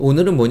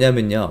오늘은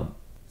뭐냐면요.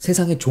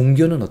 세상의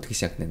종교는 어떻게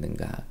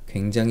시작됐는가.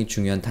 굉장히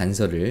중요한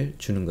단서를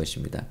주는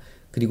것입니다.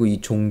 그리고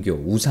이 종교,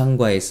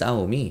 우상과의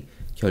싸움이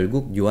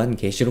결국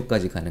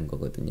요한계시록까지 가는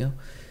거거든요.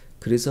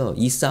 그래서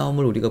이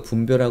싸움을 우리가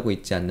분별하고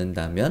있지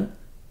않는다면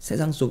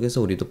세상 속에서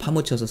우리도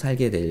파묻혀서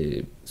살게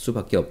될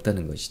수밖에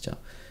없다는 것이죠.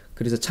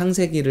 그래서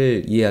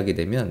창세기를 이해하게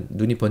되면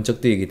눈이 번쩍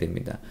뜨이게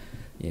됩니다.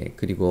 예,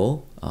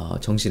 그리고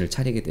정신을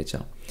차리게 되죠.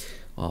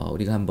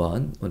 우리가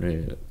한번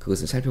오늘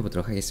그것을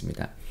살펴보도록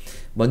하겠습니다.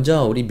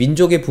 먼저 우리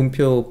민족의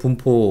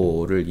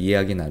분포를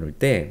이야기 나눌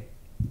때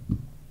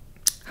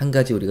한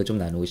가지 우리가 좀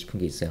나누고 싶은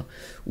게 있어요.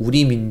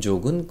 우리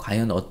민족은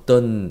과연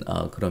어떤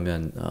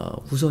그러면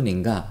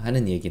후손인가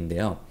하는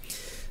얘기인데요.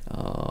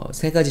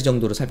 세 가지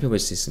정도로 살펴볼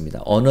수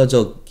있습니다.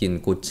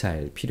 언어적인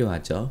고찰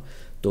필요하죠.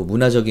 또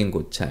문화적인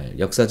고찰,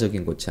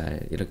 역사적인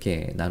고찰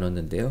이렇게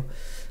나눴는데요.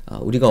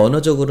 우리가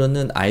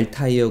언어적으로는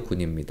알타이어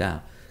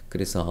군입니다.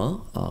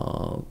 그래서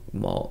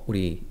뭐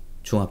우리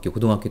중학교,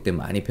 고등학교 때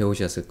많이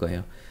배우셨을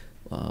거예요.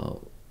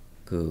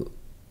 그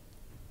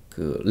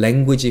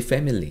language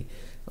family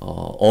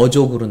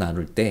어족으로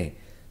나눌 때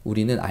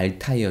우리는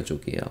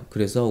알타이어족이에요.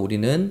 그래서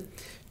우리는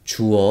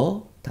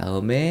주어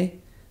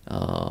다음에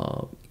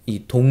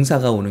이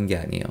동사가 오는 게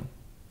아니에요.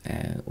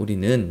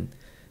 우리는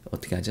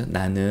어떻게 하죠?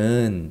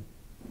 나는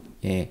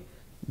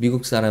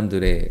미국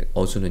사람들의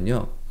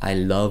어순은요,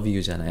 I love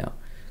you잖아요.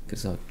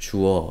 그래서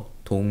주어,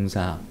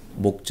 동사,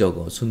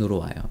 목적어 순으로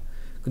와요.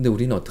 근데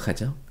우리는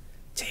어떡하죠?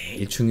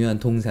 제일 중요한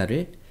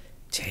동사를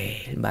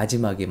제일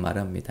마지막에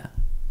말합니다.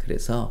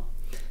 그래서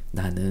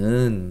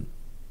나는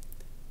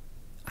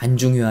안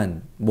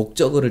중요한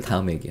목적어를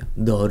다음에 얘기해요.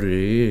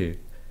 너를.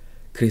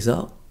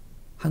 그래서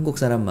한국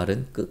사람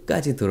말은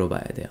끝까지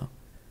들어봐야 돼요.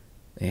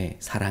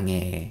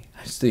 사랑해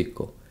할 수도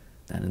있고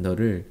나는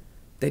너를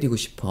때리고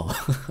싶어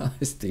할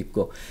수도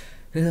있고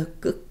그래서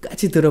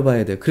끝까지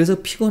들어봐야 돼요.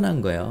 그래서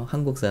피곤한 거예요.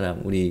 한국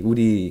사람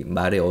우리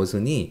말의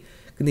어순이.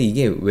 근데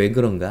이게 왜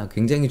그런가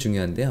굉장히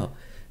중요한데요.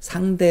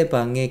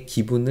 상대방의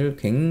기분을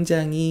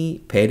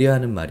굉장히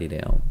배려하는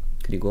말이래요.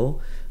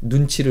 그리고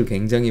눈치를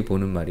굉장히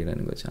보는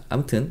말이라는 거죠.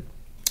 아무튼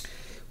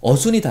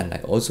어순이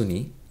달라요.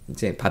 어순이.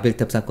 이제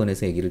바벨탑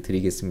사건에서 얘기를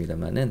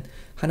드리겠습니다만은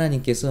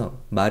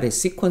하나님께서 말의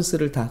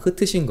시퀀스를 다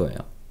흩으신 거예요.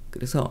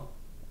 그래서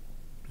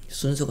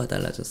순서가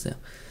달라졌어요.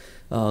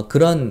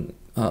 그런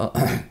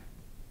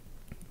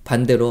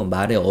반대로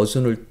말의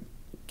어순을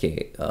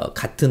이렇게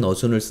같은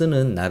어순을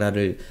쓰는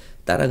나라를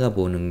따라가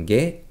보는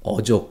게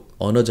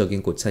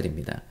언어적인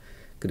고찰입니다.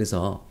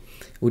 그래서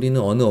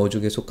우리는 어느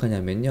어족에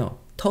속하냐면요.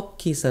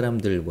 터키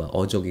사람들과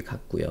어족이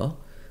같고요.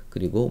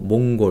 그리고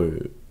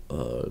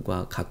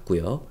몽골과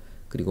같고요.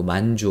 그리고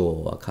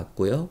만주어와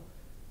같고요.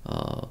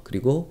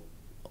 그리고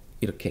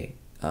이렇게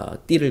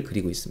띠를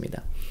그리고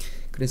있습니다.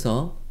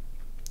 그래서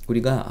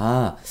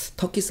우리가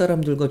터키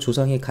사람들과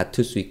조상이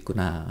같을 수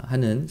있구나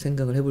하는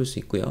생각을 해볼 수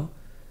있고요.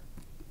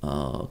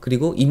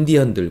 그리고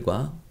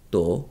인디언들과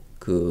또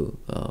그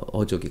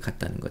어족이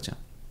같다는 거죠.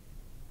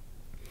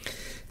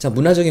 자,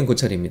 문화적인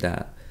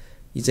고찰입니다.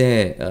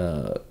 이제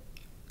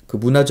그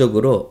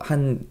문화적으로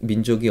한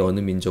민족이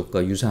어느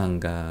민족과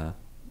유사한가,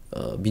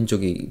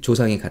 민족이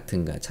조상이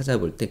같은가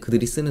찾아볼 때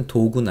그들이 쓰는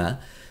도구나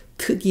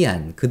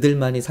특이한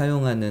그들만이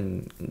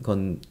사용하는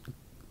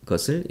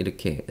것을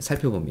이렇게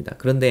살펴봅니다.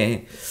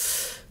 그런데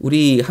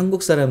우리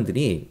한국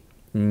사람들이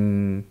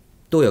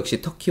또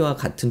역시 터키와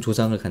같은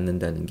조상을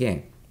갖는다는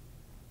게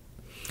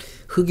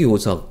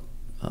흑요석,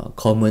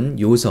 검은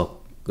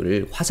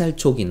요석을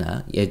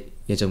화살촉이나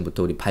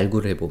예전부터 우리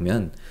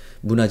발굴해보면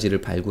문화지를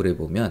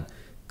발굴해보면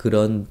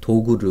그런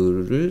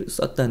도구를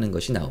썼다는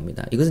것이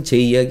나옵니다. 이것은 제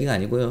이야기가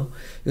아니고요.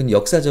 이건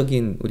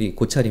역사적인 우리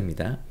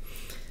고찰입니다.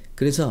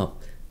 그래서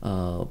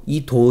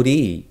이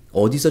돌이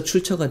어디서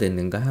출처가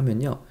됐는가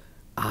하면요.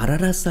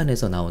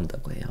 아라랏산에서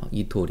나온다고 해요.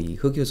 이 돌이,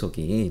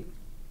 흑요석이.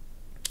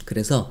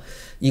 그래서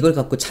이걸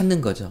갖고 찾는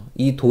거죠.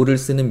 이 돌을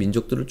쓰는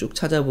민족들을 쭉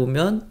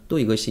찾아보면 또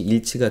이것이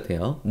일치가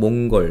돼요.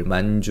 몽골,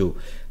 만주,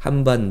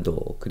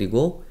 한반도,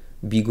 그리고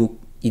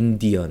미국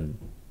인디언들이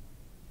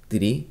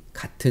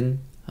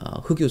같은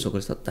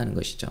흑요석을 썼다는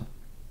것이죠.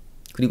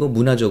 그리고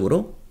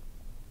문화적으로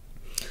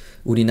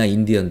우리나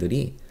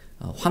인디언들이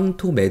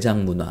황토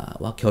매장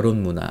문화와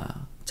결혼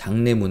문화,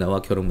 장례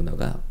문화와 결혼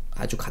문화가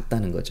아주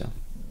같다는 거죠.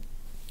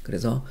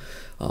 그래서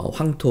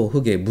황토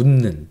흙에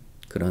묻는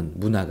그런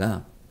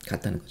문화가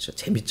같다는 거죠.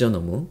 재밌죠,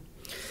 너무.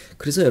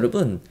 그래서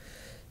여러분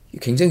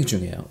굉장히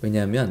중요해요.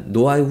 왜냐하면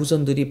노아의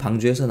후손들이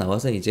방주에서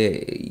나와서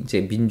이제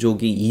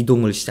민족이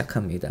이동을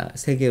시작합니다.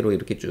 세계로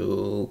이렇게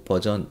쭉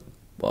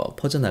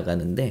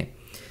퍼져나가는데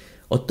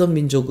어떤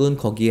민족은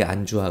거기에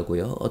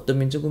안주하고요. 어떤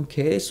민족은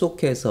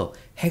계속해서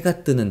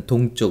해가 뜨는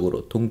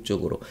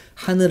동쪽으로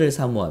하늘을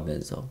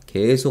사모하면서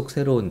계속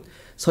새로운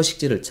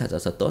서식지를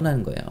찾아서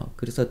떠나는 거예요.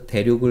 그래서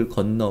대륙을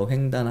건너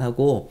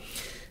횡단하고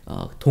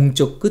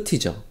동쪽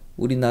끝이죠.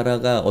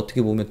 우리나라가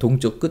어떻게 보면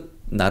동쪽 끝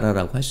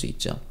나라라고 할 수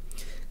있죠.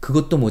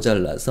 그것도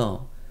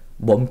모자라서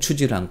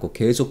멈추질 않고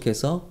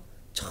계속해서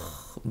저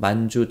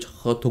만주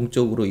저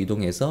동쪽으로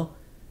이동해서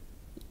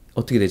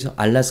어떻게 되죠?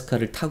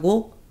 알래스카를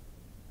타고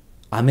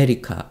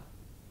아메리카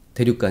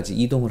대륙까지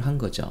이동을 한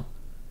거죠.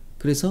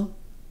 그래서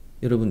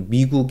여러분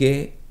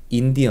미국의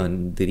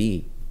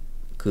인디언들이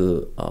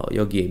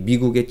여기에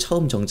미국에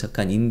처음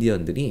정착한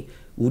인디언들이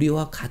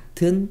우리와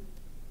같은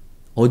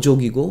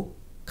어족이고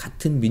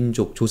같은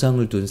민족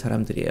조상을 둔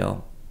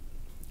사람들이에요.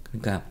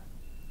 그러니까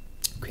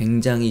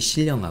굉장히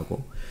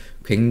신령하고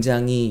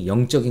굉장히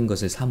영적인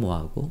것을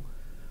사모하고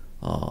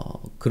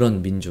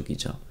그런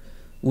민족이죠.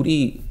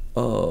 우리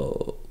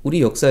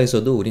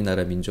역사에서도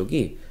우리나라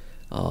민족이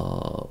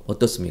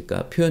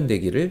어떻습니까?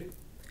 표현되기를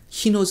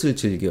흰옷을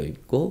즐겨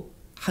입고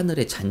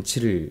하늘의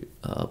잔치를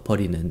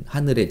벌이는,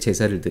 하늘의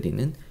제사를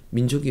드리는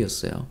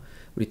민족이었어요.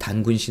 우리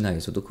단군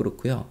신화에서도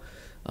그렇고요.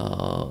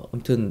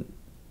 아무튼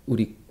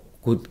우리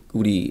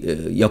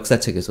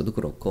역사책에서도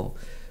그렇고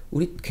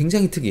우리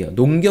굉장히 특이해요.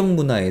 농경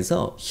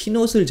문화에서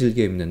흰옷을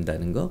즐겨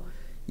입는다는 거,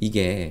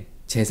 이게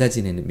제사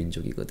지내는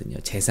민족이거든요.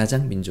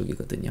 제사장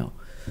민족이거든요.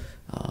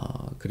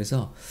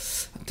 그래서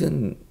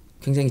아무튼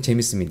굉장히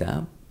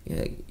재밌습니다.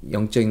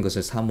 영적인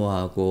것을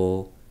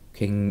사모하고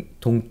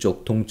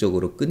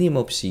동쪽으로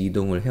끊임없이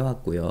이동을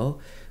해왔고요.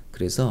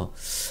 그래서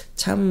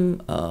참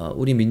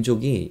우리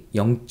민족이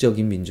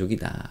영적인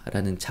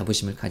민족이다라는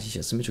자부심을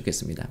가지셨으면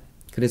좋겠습니다.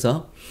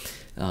 그래서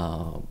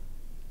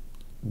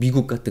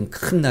미국 같은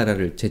큰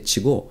나라를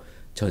제치고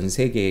전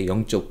세계의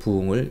영적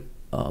부흥을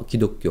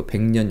기독교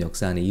 100년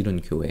역사 안에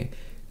이룬 교회,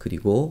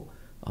 그리고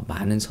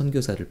많은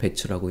선교사를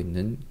배출하고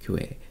있는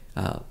교회,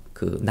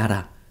 그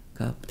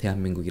나라가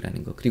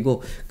대한민국이라는 거.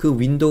 그리고 그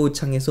윈도우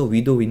창에서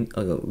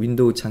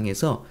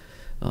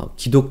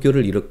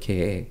기독교를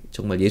이렇게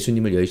정말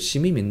예수님을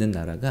열심히 믿는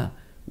나라가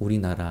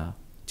우리나라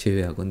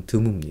제외하고는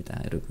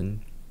드뭅니다.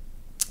 여러분,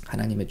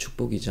 하나님의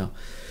축복이죠.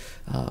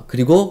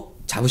 그리고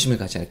자부심을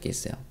가져야 할 게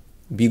있어요.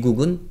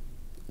 미국은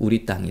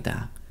우리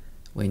땅이다.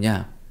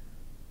 왜냐?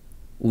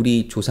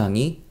 우리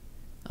조상이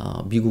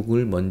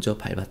미국을 먼저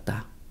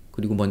밟았다.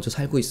 그리고 먼저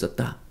살고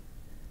있었다.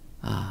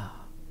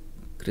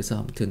 그래서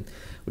아무튼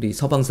우리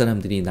서방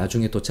사람들이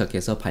나중에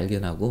도착해서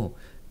발견하고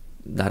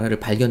나라를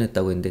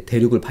발견했다고 했는데,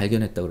 대륙을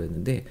발견했다고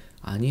그랬는데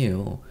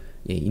아니에요.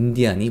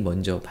 인디안이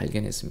먼저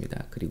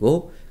발견했습니다.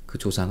 그리고 그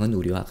조상은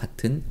우리와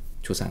같은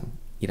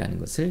조상이라는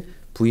것을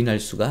부인할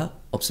수가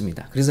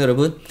없습니다. 그래서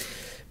여러분,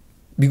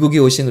 미국에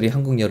오신 우리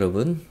한국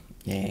여러분,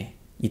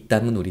 이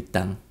땅은 우리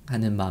땅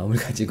하는 마음을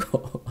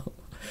가지고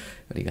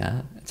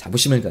우리가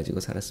자부심을 가지고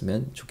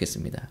살았으면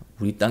좋겠습니다.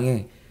 우리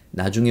땅에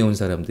나중에 온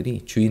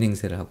사람들이 주인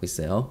행세를 하고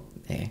있어요.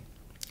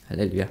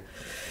 할렐루야.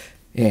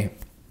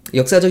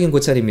 역사적인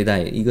고찰입니다.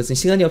 이것은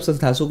시간이 없어서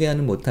다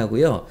소개하는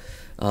못하고요.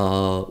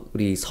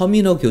 우리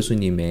서민호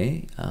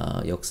교수님의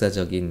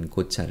역사적인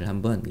고찰을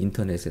한번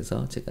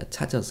인터넷에서 제가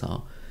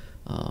찾아서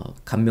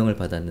감명을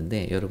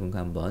받았는데 여러분과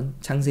한번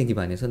창세기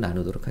반에서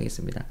나누도록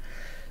하겠습니다.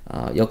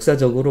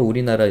 역사적으로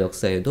우리나라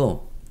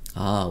역사에도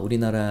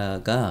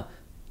우리나라가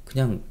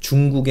그냥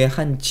중국의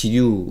한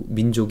지류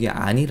민족이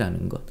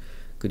아니라는 것,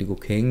 그리고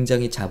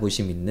굉장히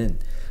자부심 있는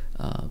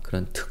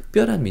그런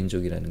특별한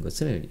민족이라는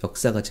것을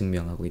역사가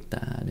증명하고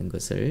있다는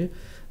것을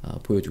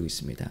보여주고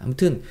있습니다.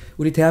 아무튼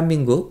우리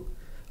대한민국,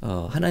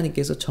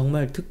 하나님께서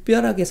정말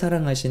특별하게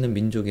사랑하시는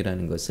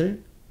민족이라는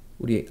것을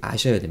우리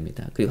아셔야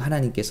됩니다. 그리고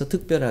하나님께서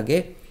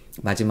특별하게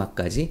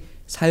마지막까지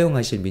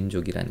사용하실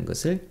민족이라는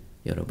것을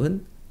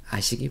여러분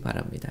아시기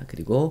바랍니다.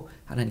 그리고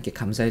하나님께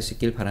감사할 수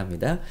있길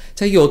바랍니다.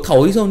 자, 이게 다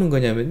어디서 오는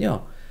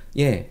거냐면요.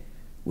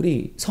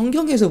 우리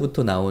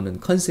성경에서부터 나오는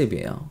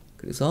컨셉이에요.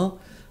 그래서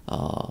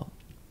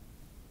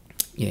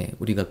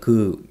우리가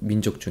그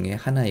민족 중에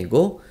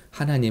하나이고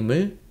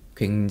하나님을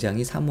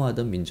굉장히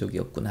사모하던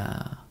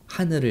민족이었구나.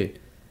 하늘을,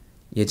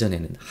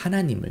 예전에는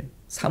하나님을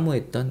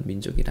사모했던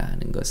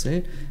민족이라는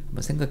것을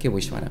한번 생각해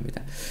보시기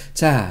바랍니다.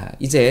 자,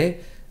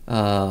 이제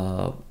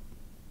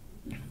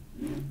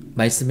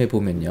말씀해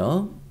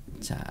보면요.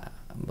 자,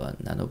 한번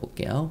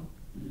나눠볼게요.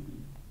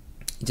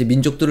 이제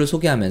민족들을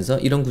소개하면서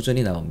이런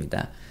구절이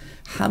나옵니다.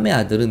 함의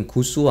아들은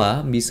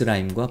구스와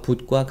미스라임과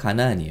붓과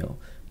가나안이요.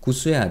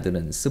 구스의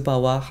아들은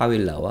스바와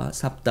하윌라와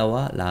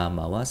삽다와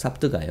라아마와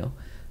삽드가요.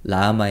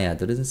 라아마의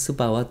아들은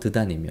스바와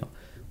드단이며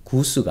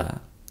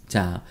구스가,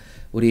 자,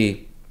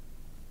 우리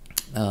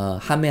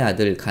함의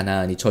아들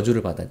가나안이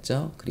저주를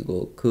받았죠.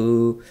 그리고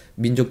그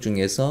민족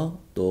중에서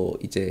또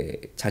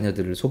이제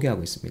자녀들을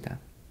소개하고 있습니다.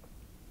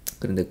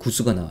 그런데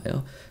구스가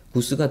나와요.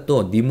 구스가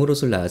또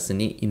니므롯을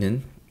낳았으니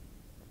이는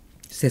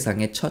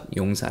세상의 첫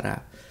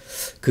용사라.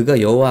 그가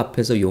여호와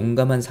앞에서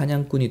용감한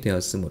사냥꾼이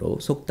되었으므로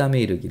속담에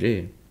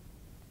이르기를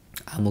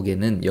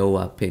아무개는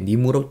여호와 앞에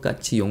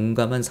니므롯같이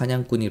용감한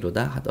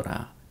사냥꾼이로다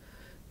하더라.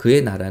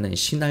 그의 나라는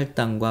시날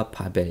땅과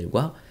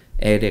바벨과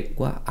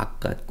에렉과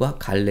악갓과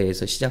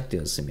갈레에서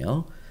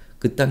시작되었으며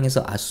그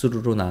땅에서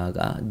아수르로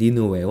나아가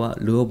니느웨와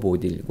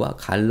르호보딜과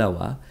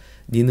갈라와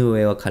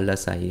니느웨와 갈라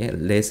사이에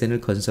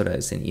레센을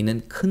건설하였으니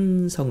이는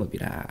큰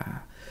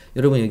성읍이라.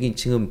 여러분, 여기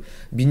지금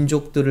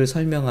민족들을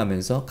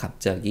설명하면서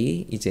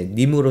갑자기 이제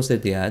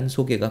니므롯에 대한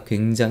소개가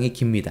굉장히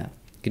깁니다.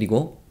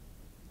 그리고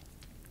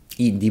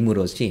이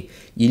니므롯이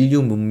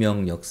인류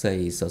문명 역사에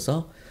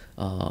있어서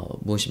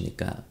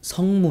무엇입니까?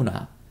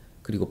 성문화,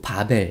 그리고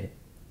바벨,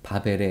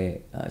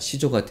 바벨의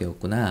시조가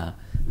되었구나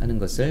하는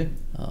것을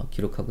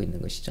기록하고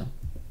있는 것이죠.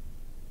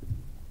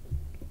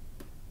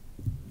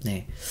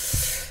 네.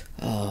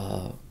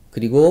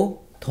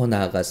 그리고 더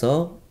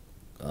나아가서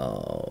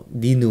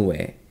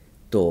니느웨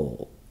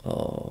또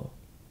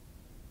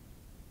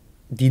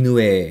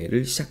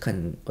니느웨를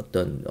시작한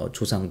어떤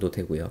조상도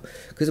되고요.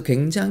 그래서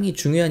굉장히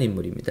중요한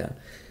인물입니다.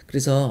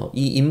 그래서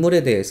이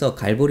인물에 대해서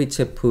갈보리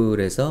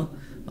채플에서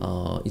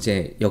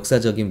이제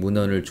역사적인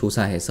문헌을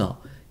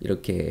조사해서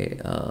이렇게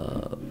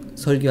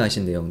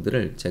설교하신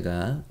내용들을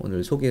제가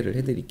오늘 소개를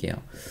해드릴게요.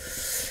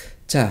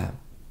 자,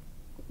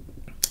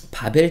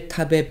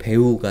 바벨탑의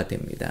배후가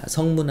됩니다.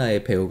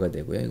 성문화의 배후가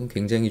되고요. 이건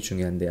굉장히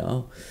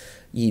중요한데요.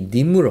 이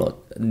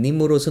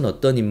니므롯은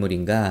어떤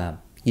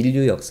인물인가?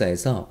 인류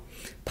역사에서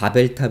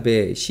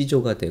바벨탑의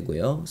시조가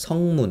되고요.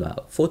 성문화,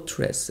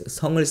 포트레스,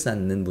 성을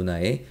쌓는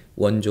문화의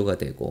원조가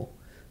되고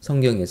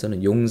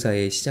성경에서는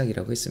용사의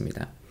시작이라고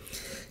했습니다.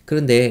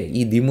 그런데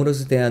이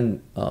니므롯에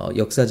대한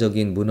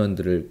역사적인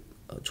문헌들을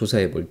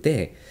조사해 볼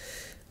때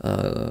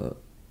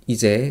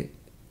이제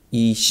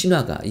이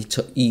신화가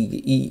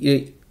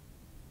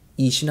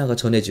이 신화가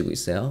전해지고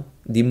있어요.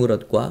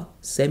 니므롯과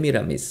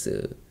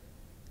세미라미스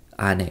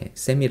아내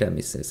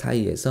세미라미스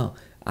사이에서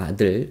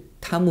아들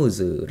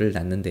타무즈를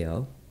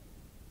낳는데요.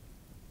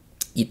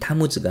 이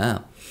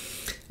타무즈가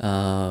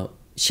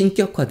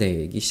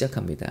신격화되기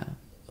시작합니다.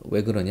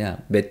 왜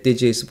그러냐?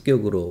 멧돼지의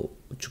습격으로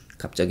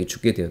갑자기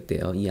죽게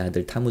되었대요. 이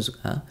아들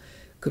타무즈가.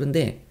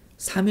 그런데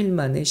 3일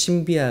만에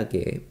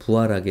신비하게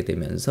부활하게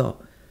되면서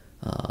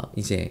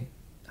이제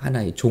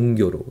하나의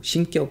종교로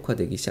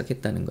신격화되기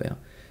시작했다는 거예요.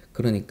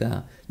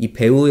 그러니까 이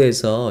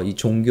배후에서 이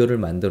종교를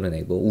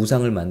만들어내고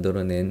우상을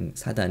만들어낸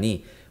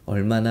사단이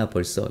얼마나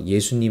벌써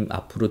예수님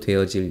앞으로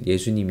되어질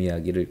예수님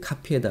이야기를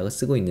카피에다가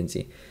쓰고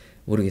있는지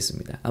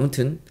모르겠습니다.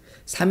 아무튼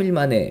 3일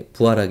만에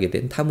부활하게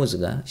된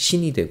타무즈가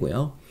신이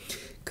되고요.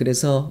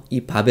 그래서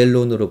이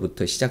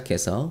바벨론으로부터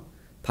시작해서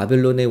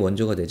바벨론의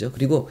원조가 되죠.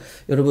 그리고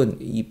여러분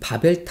이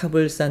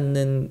바벨탑을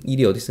쌓는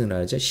일이 어디서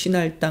일어나죠?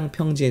 시날 땅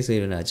평지에서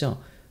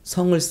일어나죠.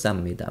 성을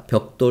쌓습니다.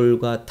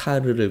 벽돌과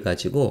타르를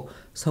가지고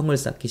성을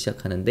쌓기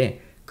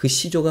시작하는데 그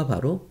시조가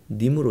바로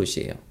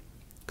니므롯이에요.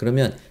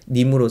 그러면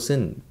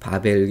니므롯은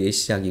바벨의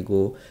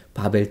시작이고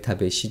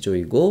바벨탑의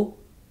시조이고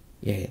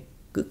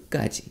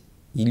끝까지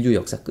인류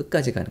역사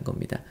끝까지 가는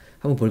겁니다.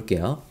 한번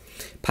볼게요.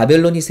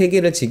 바벨론이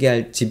세계를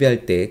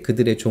지배할 때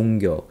그들의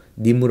종교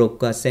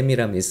니므롯과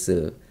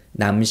세미라미스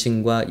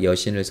남신과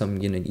여신을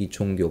섬기는 이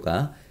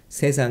종교가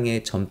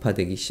세상에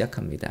전파되기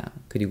시작합니다.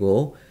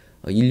 그리고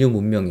인류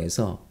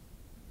문명에서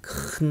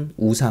큰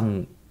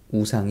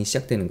우상이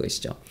시작되는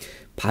것이죠.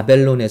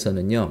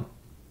 바벨론에서는요,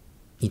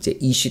 이제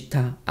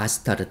이시타,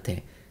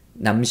 아스타르테,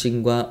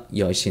 남신과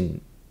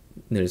여신을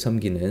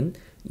섬기는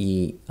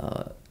이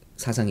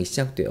사상이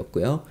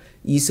시작되었고요.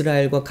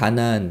 이스라엘과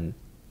가나안,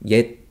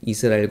 옛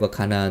이스라엘과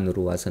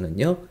가나안으로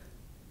와서는요,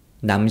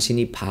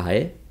 남신이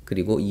바알,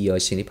 그리고 이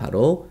여신이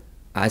바로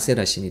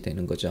아세라 신이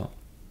되는 거죠.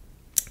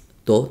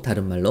 또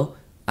다른 말로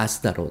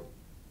아스타롯,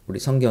 우리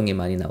성경에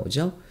많이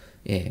나오죠.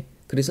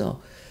 그래서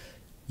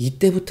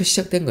이때부터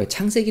시작된 거예요.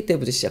 창세기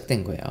때부터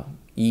시작된 거예요.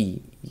 이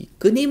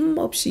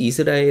끊임없이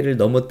이스라엘을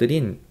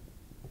넘어뜨린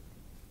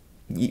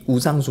이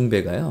우상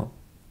숭배가요.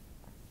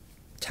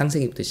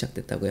 창세기부터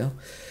시작됐다고요.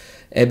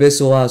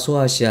 에베소와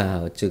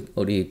소아시아, 즉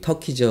우리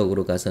터키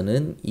지역으로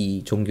가서는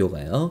이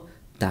종교가요.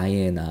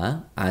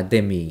 다이애나,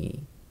 아데미,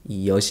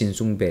 이 여신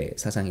숭배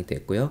사상이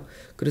됐고요.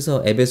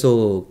 그래서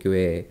에베소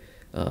교회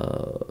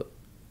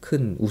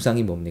큰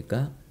우상이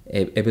뭡니까?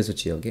 에베소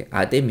지역에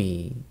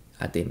아데미,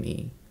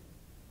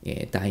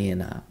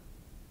 다이애나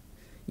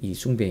이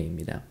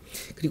숭배입니다.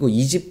 그리고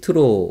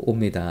이집트로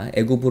옵니다.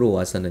 애굽으로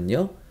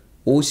와서는요.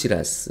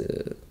 오시라스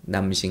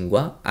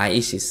남신과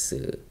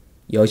아이시스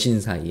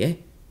여신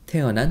사이에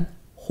태어난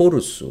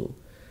호루스.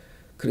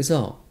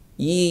 그래서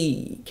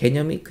이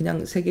개념이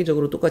그냥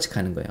세계적으로 똑같이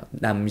가는 거예요.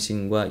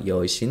 남신과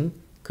여신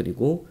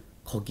그리고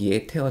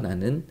거기에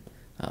태어나는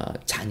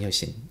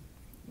자녀신.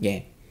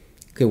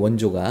 그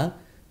원조가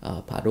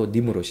바로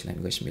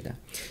니므롯이라는 것입니다.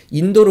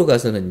 인도로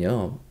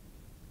가서는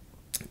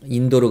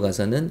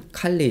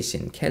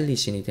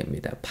켈리신이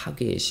됩니다.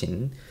 파괴의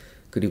신.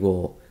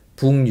 그리고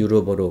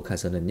북유럽으로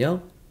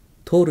가서는요,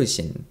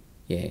 토르신.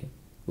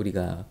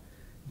 우리가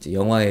이제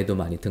영화에도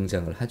많이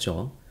등장을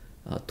하죠.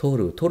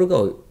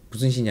 토르가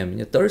무슨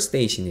신이냐면요,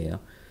 Thursday 신이에요.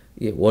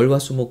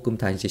 월화수목금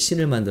다 이제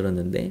신을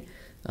만들었는데,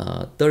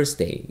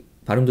 Thursday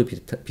발음도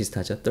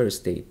비슷하죠.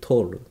 Thursday,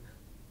 토르.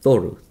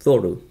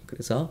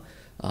 그래서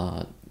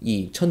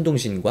이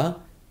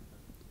천둥신과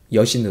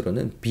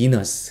여신으로는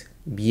비너스,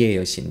 미의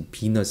여신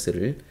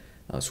비너스를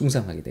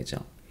숭상하게 되죠.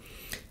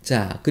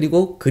 자,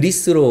 그리고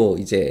그리스로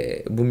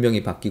이제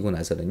문명이 바뀌고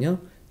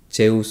나서는요,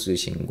 제우스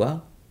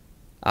신과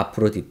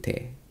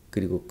아프로디테,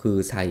 그리고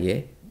그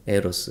사이에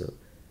에로스,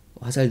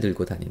 화살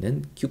들고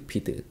다니는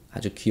큐피드,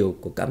 아주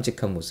귀엽고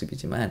깜찍한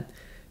모습이지만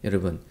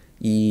여러분,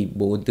 이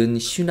모든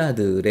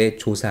신화들의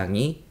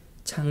조상이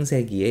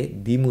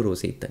창세기의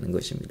니므롯에 있다는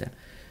것입니다.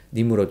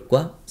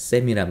 니므롯과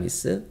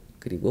세미라미스,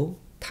 그리고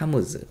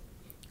타무즈,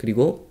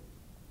 그리고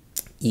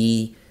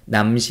이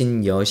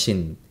남신,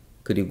 여신,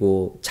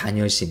 그리고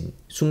자녀신,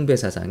 숭배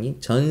사상이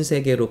전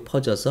세계로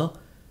퍼져서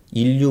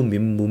인류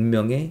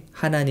문명의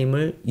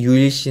하나님을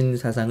유일신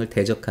사상을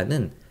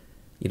대적하는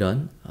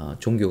이런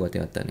종교가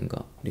되었다는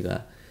거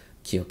우리가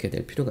기억해야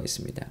될 필요가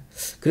있습니다.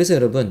 그래서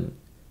여러분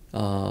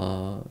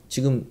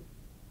지금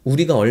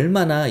우리가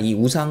얼마나 이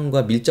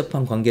우상과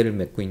밀접한 관계를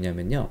맺고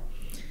있냐면요.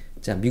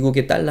 자,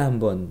 미국의 달러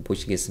한번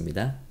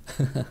보시겠습니다.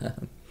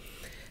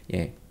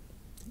 예,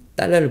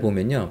 달러를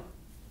보면요.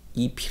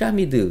 이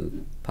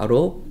피라미드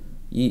바로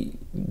이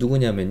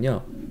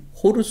누구냐면요.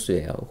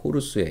 호루스예요.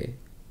 호루스의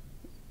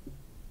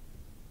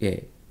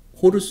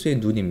호루스의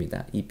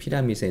눈입니다. 이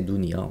피라미드의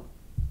눈이요.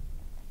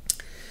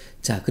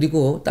 자,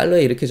 그리고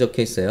달러에 이렇게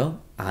적혀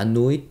있어요.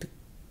 아누이트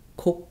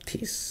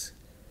콥티스.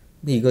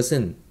 근데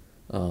이것은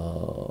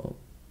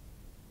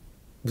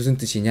무슨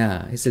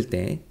뜻이냐 했을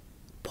때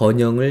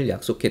번영을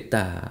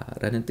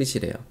약속했다라는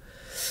뜻이래요.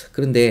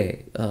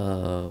 그런데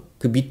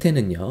그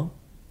밑에는요.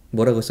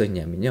 뭐라고 써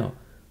있냐면요.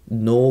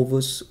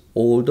 Novus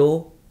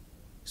Ordo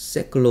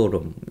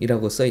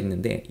Seculorum이라고 써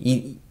있는데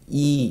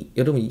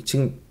여러분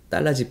지금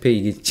달러 지폐에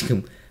이게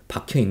지금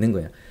박혀 있는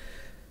거야.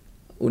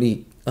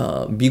 우리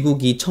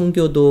미국이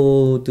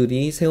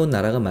청교도들이 세운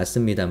나라가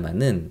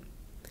맞습니다만은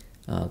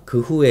그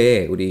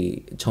후에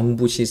우리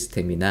정부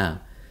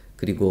시스템이나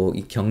그리고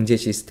이 경제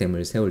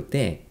시스템을 세울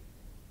때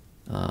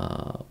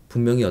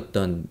분명히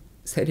어떤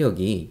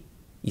세력이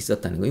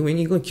있었다는 거예요.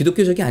 왜냐면 이건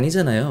기독교적이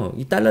아니잖아요.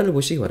 이 달러를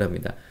보시기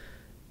바랍니다.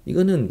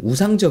 이거는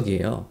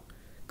우상적이에요.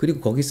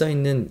 그리고 거기 써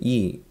있는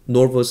이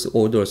Novus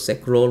Ordo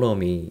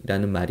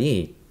Seculorum이라는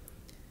말이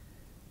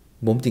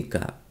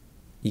뭡니까?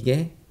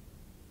 이게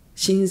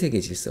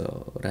신세계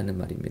질서라는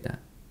말입니다.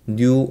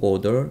 New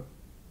Order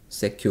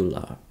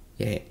Secular.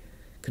 예.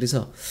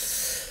 그래서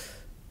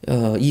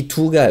이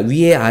두가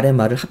위에 아래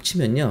말을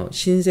합치면요.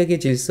 신세계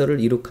질서를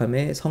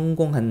이룩함에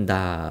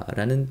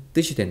성공한다라는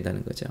뜻이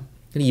된다는 거죠.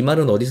 이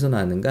말은 어디서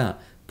나왔는가?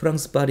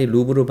 프랑스 파리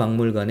루브르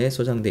박물관에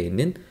소장되어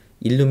있는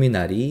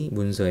일루미나리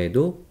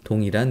문서에도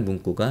동일한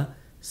문구가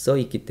써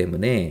있기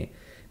때문에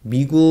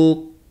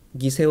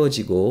미국이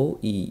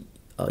세워지고 이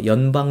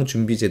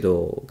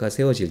연방준비제도가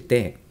세워질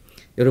때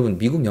여러분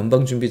미국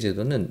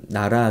연방준비제도는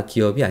나라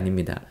기업이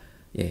아닙니다.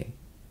 예,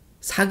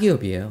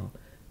 사기업이에요.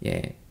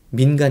 예,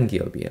 민간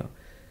기업이에요.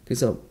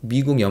 그래서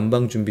미국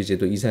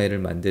연방준비제도 이사회를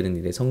만드는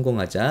일에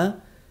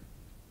성공하자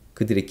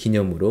그들의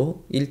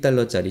기념으로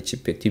 1달러짜리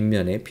지폐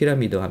뒷면에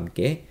피라미드와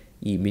함께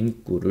이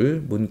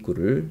문구를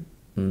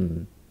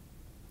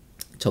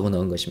적어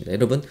넣은 것입니다.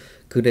 여러분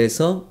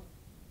그래서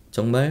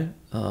정말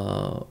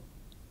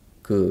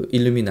그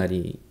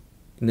일루미나리는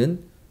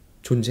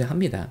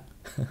존재합니다.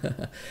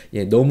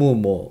 예, 너무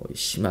뭐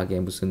심하게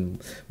무슨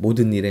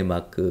모든 일에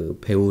막 그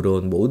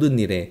배우론 모든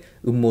일에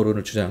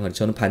음모론을 주장하는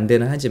저는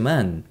반대는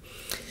하지만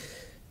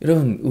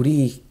여러분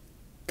우리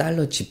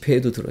달러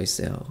지폐에도 들어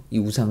있어요. 이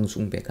우상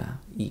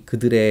숭배가 이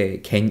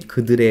그들의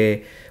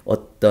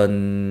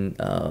어떤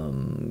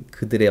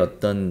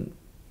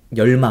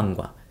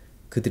열망과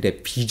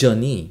그들의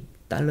비전이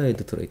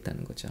달러에도 들어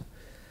있다는 거죠.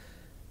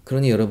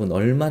 그러니 여러분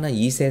얼마나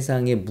이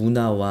세상의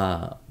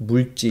문화와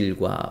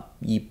물질과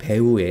이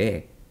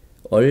배후에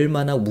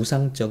얼마나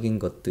우상적인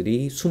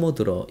것들이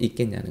숨어들어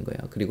있겠냐는 거예요.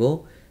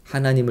 그리고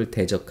하나님을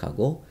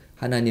대적하고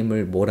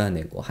하나님을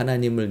몰아내고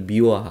하나님을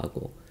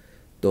미워하고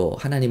또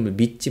하나님을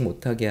믿지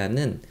못하게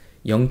하는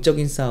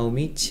영적인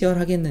싸움이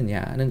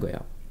치열하겠느냐 하는 거예요.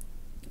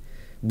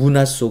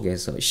 문화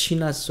속에서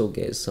신화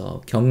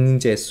속에서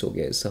경제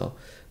속에서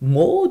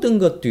모든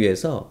것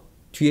뒤에서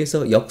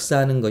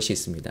역사하는 것이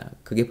있습니다.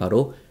 그게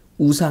바로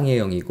우상의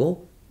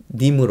영이고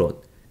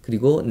니므롯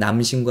그리고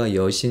남신과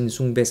여신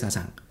숭배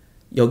사상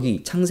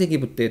여기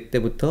창세기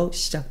때부터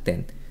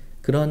시작된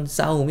그런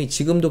싸움이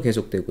지금도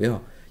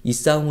계속되고요. 이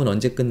싸움은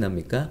언제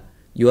끝납니까?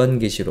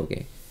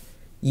 요한계시록에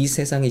이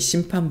세상이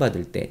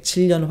심판받을 때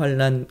 7년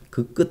환란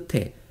그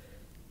끝에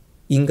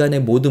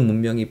인간의 모든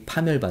문명이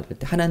파멸받을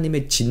때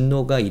하나님의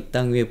진노가 이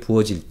땅 위에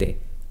부어질 때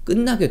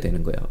끝나게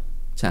되는 거예요.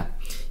 자,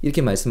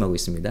 이렇게 말씀하고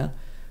있습니다.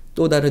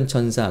 또 다른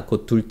천사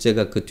곧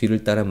둘째가 그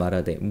뒤를 따라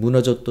말하되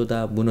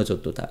무너졌도다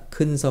무너졌도다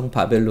큰 성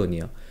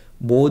바벨론이여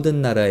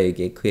모든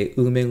나라에게 그의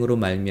음행으로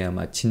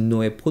말미암아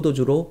진노의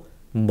포도주로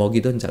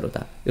먹이던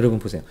자로다. 여러분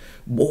보세요.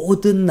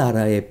 모든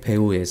나라의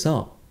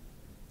배후에서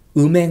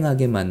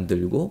음행하게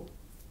만들고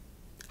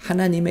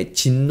하나님의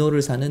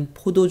진노를 사는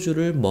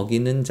포도주를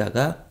먹이는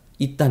자가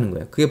있다는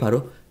거예요. 그게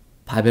바로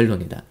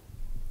바벨론이다.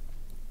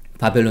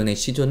 바벨론의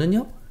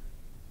시조는요.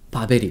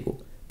 바벨이고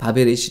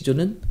바벨의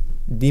시조는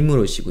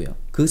니므롯이고요.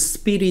 그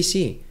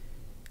스피릿이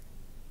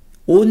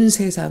온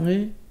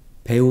세상을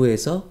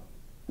배후에서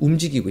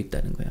움직이고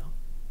있다는 거예요.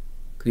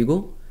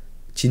 그리고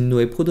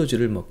진노의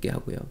포도주를 먹게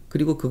하고요.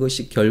 그리고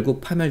그것이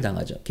결국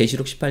파멸당하죠.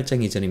 계시록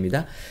 18장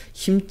 2절입니다.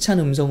 힘찬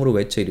음성으로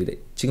외쳐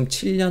이르되 지금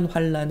 7년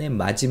환란의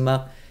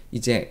마지막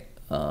이제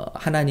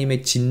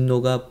하나님의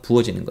진노가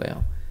부어지는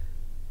거예요.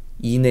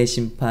 인의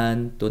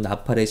심판, 또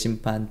나팔의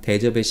심판,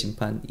 대접의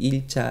심판,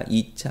 1차,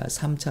 2차,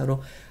 3차로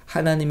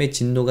하나님의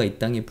진노가 이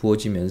땅에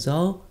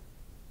부어지면서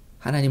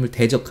하나님을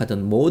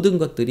대적하던 모든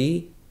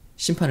것들이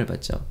심판을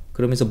받죠.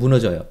 그러면서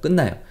무너져요.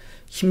 끝나요.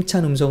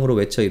 힘찬 음성으로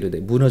외쳐 이르되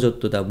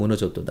무너졌도다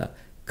무너졌도다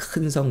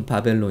큰 성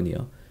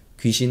바벨론이여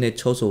귀신의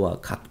처소와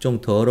각종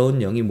더러운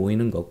영이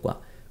모이는 것과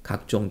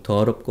각종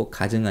더럽고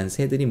가증한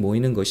새들이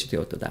모이는 것이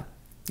되었도다.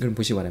 그럼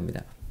보시기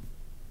바랍니다.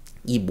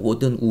 이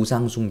모든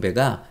우상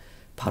숭배가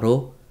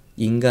바로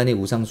인간의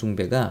우상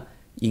숭배가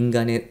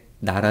인간의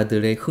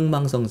나라들의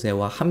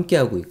흥망성쇠와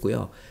함께하고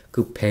있고요.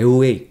 그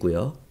배후에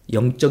있고요.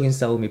 영적인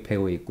싸움이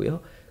배후에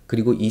있고요.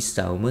 그리고 이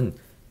싸움은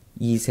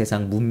이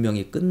세상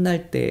문명이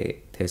끝날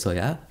때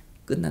돼서야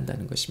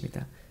끝난다는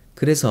것입니다.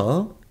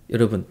 그래서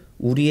여러분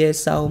우리의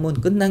싸움은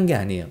끝난 게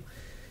아니에요.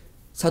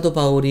 사도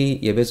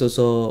바울이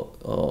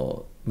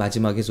에베소서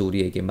마지막에서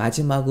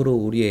마지막으로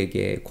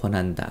우리에게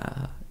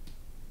권한다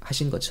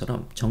하신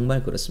것처럼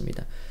정말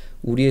그렇습니다.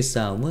 우리의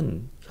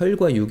싸움은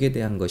혈과 육에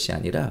대한 것이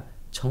아니라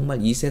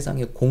정말 이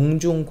세상의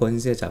공중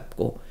권세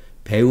잡고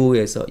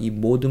배후에서 이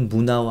모든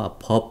문화와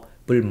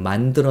법을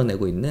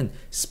만들어내고 있는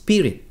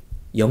스피릿,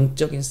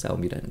 영적인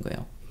싸움이라는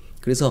거예요.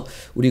 그래서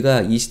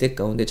우리가 이 시대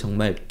가운데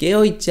정말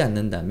깨어있지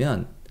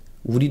않는다면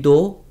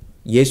우리도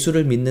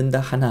예수를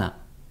믿는다 하나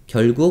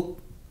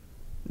결국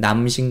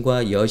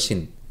남신과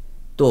여신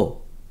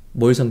또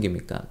뭘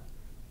섬깁니까?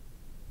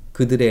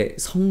 그들의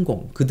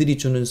성공, 그들이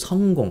주는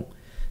성공.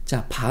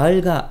 자,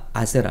 바알과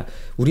아세라.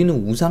 우리는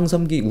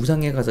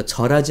우상에 가서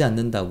절하지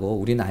않는다고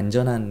우리는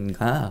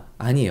안전한가?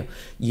 아니에요.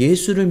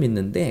 예수를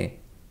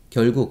믿는데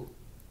결국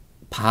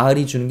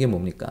바알이 주는 게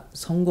뭡니까?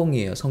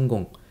 성공이에요,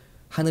 성공.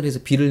 하늘에서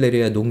비를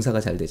내려야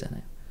농사가 잘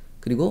되잖아요.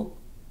 그리고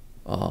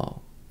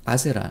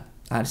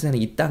아세라는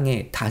이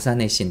땅의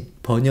다산의 신,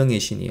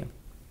 번영의 신이에요.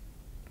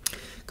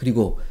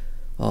 그리고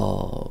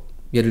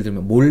예를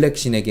들면 몰렉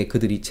신에게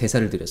그들이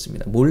제사를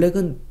드렸습니다.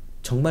 몰렉은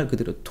정말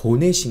그대로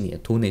돈의 신이에요.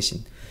 돈의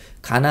신.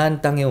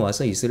 가나안 땅에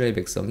와서 이스라엘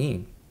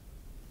백성이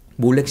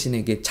몰렉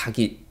신에게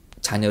자기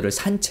자녀를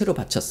산채로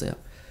바쳤어요.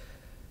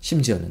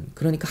 심지어는.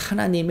 그러니까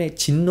하나님의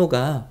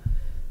진노가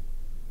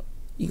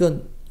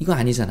이거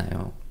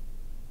아니잖아요.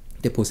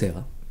 근데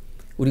보세요.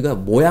 우리가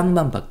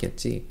모양만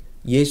바뀌었지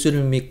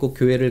예수를 믿고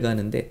교회를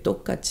가는데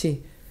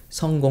똑같이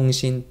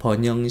성공신,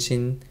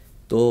 번영신,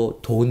 또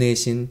돈의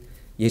신,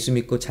 예수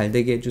믿고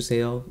잘되게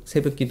해주세요.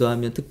 새벽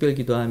기도하면, 특별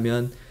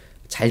기도하면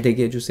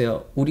잘되게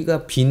해주세요.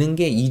 우리가 비는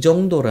게 이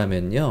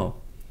정도라면요.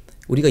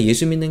 우리가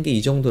예수 믿는 게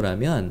이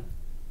정도라면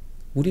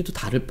우리도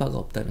다를 바가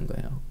없다는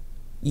거예요.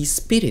 이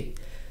스피릿이에요,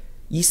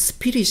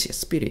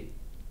 스피릿.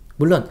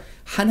 물론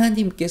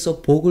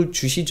하나님께서 복을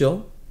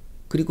주시죠.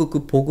 그리고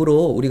그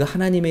복으로 우리가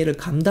하나님의 일을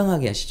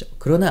감당하게 하시죠.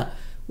 그러나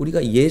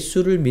우리가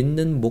예수를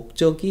믿는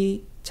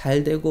목적이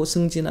잘되고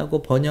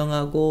승진하고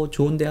번영하고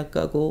좋은 대학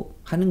가고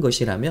하는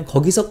것이라면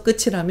거기서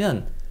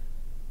끝이라면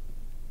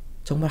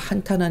정말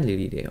한탄한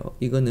일이래요.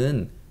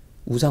 이거는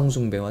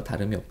우상숭배와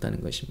다름이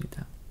없다는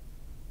것입니다.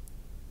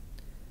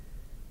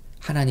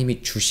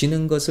 하나님이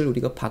주시는 것을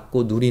우리가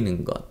받고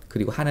누리는 것,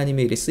 그리고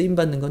하나님의 일에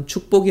쓰임받는 건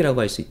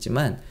축복이라고 할 수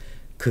있지만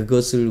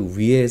그것을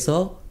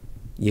위해서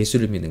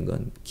예수를 믿는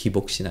건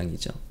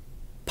기복신앙이죠.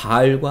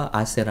 바알과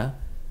아세라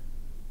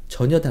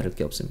전혀 다를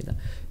게 없습니다.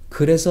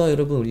 그래서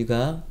여러분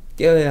우리가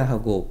깨어야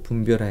하고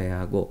분별해야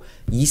하고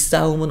이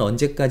싸움은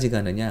언제까지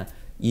가느냐?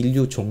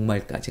 인류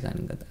종말까지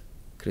가는 거다.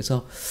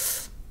 그래서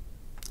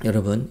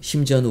여러분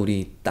심지어는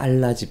우리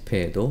달러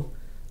지폐에도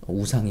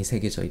우상이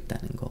새겨져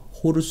있다는 거,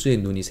 호루스의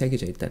눈이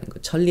새겨져 있다는 거,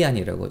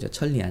 천리안이라고 하죠.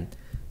 천리안.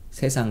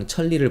 세상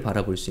천리를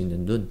바라볼 수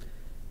있는 눈.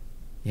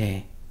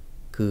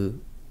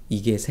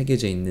 이게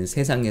새겨져 있는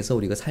세상에서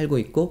우리가 살고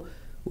있고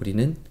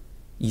우리는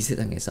이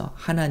세상에서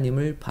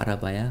하나님을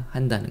바라봐야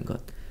한다는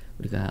것.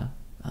 우리가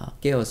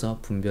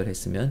깨어서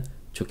분별했으면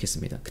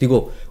좋겠습니다.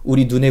 그리고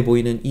우리 눈에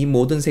보이는 이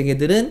모든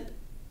세계들은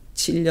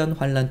 7년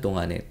환란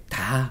동안에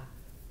다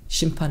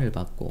심판을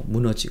받고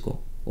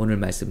무너지고 오늘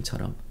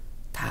말씀처럼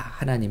다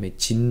하나님의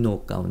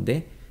진노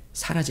가운데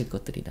사라질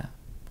것들이다.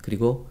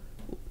 그리고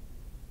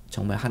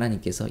정말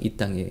하나님께서 이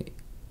땅에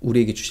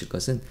우리에게 주실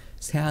것은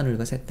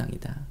새하늘과 새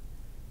땅이다.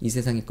 이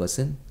세상의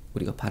것은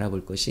우리가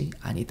바라볼 것이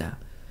아니다.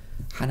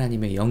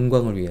 하나님의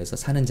영광을 위해서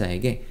사는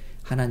자에게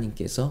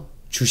하나님께서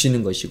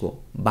주시는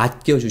것이고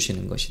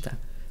맡겨주시는 것이다.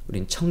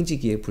 우린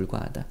청지기에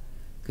불과하다.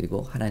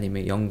 그리고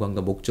하나님의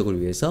영광과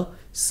목적을 위해서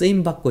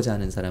쓰임받고자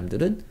하는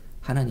사람들은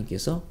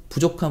하나님께서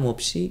부족함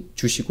없이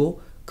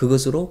주시고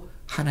그것으로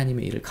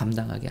하나님의 일을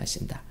감당하게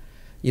하신다.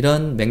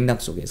 이런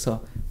맥락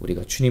속에서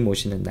우리가 주님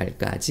오시는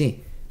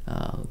날까지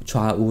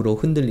좌우로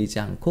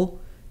흔들리지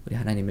않고 우리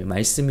하나님의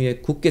말씀 위에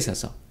굳게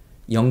서서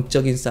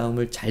영적인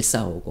싸움을 잘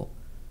싸우고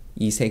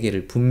이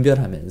세계를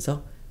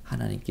분별하면서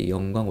하나님께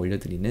영광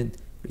올려드리는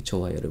우리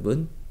저와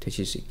여러분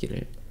되실 수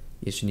있기를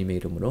예수님의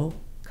이름으로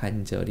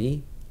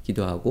간절히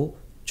기도하고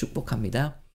축복합니다.